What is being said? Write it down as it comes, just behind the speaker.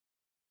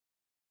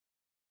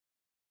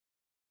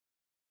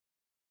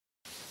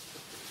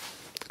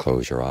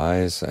close your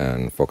eyes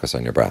and focus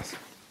on your breath.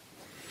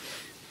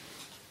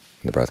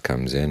 When the breath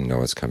comes in,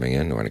 know it's coming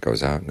in. When it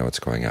goes out, know it's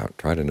going out.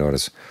 Try to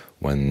notice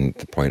when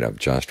the point of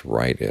just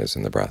right is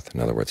in the breath.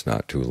 In other words,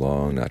 not too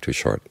long, not too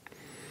short,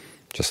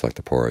 just like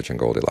the porridge and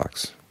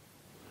Goldilocks.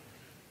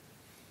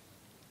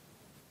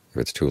 If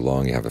it's too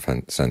long, you have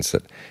a sense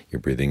that you're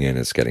breathing in,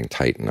 it's getting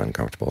tight and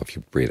uncomfortable. If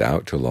you breathe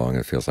out too long,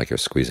 it feels like you're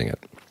squeezing it.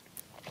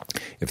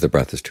 If the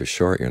breath is too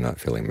short, you're not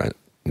feeling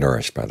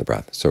nourished by the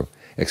breath. So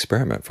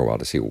experiment for a while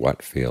to see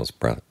what feels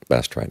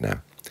best right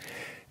now.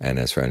 And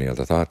as for any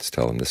other thoughts,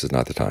 tell them this is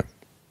not the time.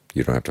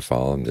 You don't have to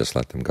follow them, just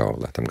let them go,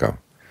 let them go.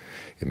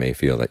 It may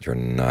feel that you're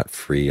not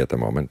free at the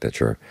moment, that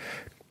you're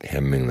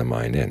hemming the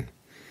mind in,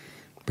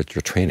 but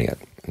you're training it,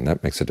 and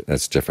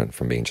that's different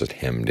from being just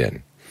hemmed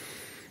in.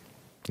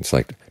 It's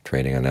like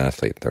training an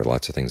athlete. There are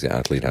lots of things the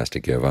athlete has to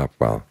give up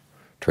while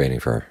training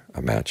for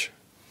a match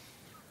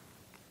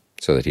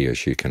so that he or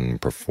she can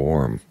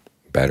perform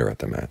better at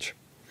the match.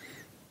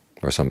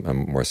 Or a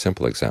more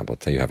simple example,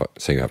 say you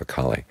have a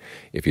collie.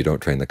 If you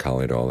don't train the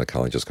collie at all, the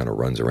collie just kind of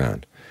runs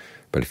around.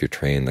 But if you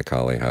train the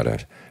collie how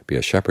to be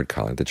a shepherd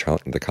collie,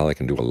 the collie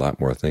can do a lot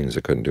more things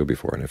it couldn't do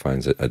before, and it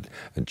finds a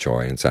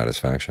joy and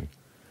satisfaction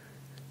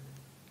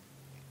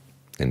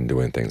in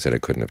doing things that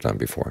it couldn't have done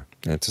before.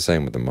 And it's the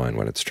same with the mind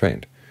when it's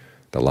trained.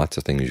 There are lots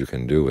of things you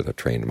can do with a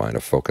trained mind,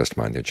 a focused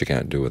mind, that you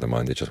can't do with a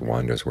mind that just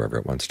wanders wherever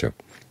it wants to.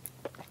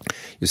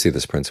 You see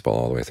this principle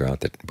all the way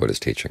throughout the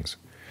Buddha's teachings.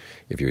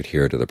 If you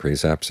adhere to the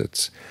precepts,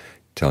 it's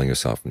telling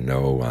yourself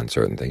no on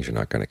certain things. You're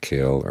not going to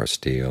kill or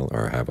steal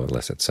or have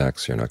illicit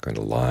sex. You're not going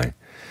to lie.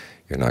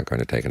 You're not going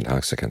to take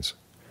intoxicants.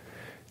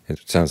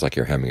 It sounds like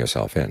you're hemming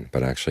yourself in,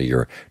 but actually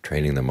you're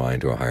training the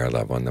mind to a higher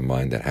level, and the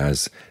mind that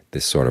has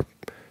this sort of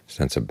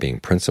sense of being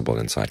principled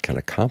inside can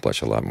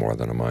accomplish a lot more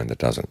than a mind that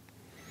doesn't.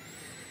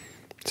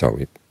 So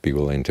be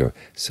willing to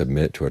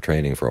submit to a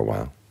training for a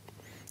while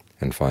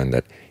and find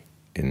that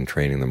in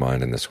training the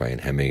mind in this way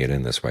and hemming it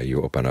in this way,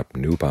 you open up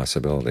new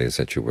possibilities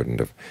that you wouldn't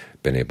have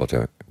been able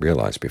to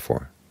realize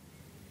before.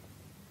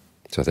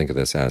 So think of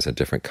this as a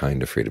different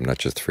kind of freedom, not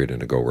just the freedom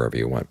to go wherever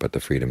you want, but the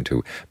freedom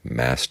to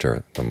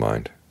master the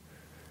mind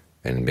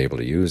and be able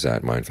to use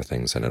that mind for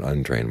things that an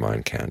untrained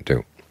mind can't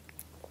do.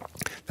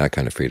 That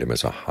kind of freedom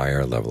is a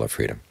higher level of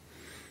freedom,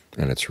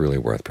 and it's really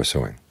worth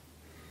pursuing.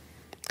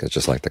 It's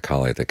just like the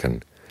collie that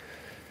can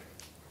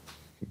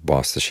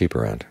boss the sheep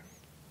around.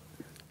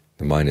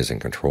 The mind is in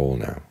control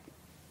now.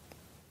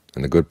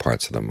 And the good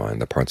parts of the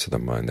mind, the parts of the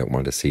mind that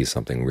want to see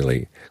something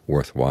really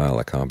worthwhile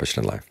accomplished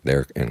in life,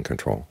 they're in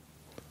control.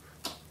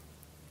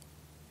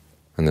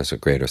 And there's a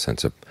greater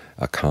sense of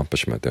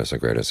accomplishment, there's a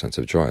greater sense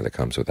of joy that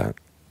comes with that.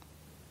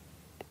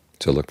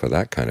 So look for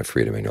that kind of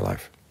freedom in your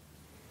life,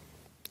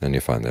 and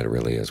you find that it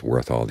really is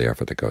worth all the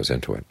effort that goes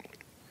into it.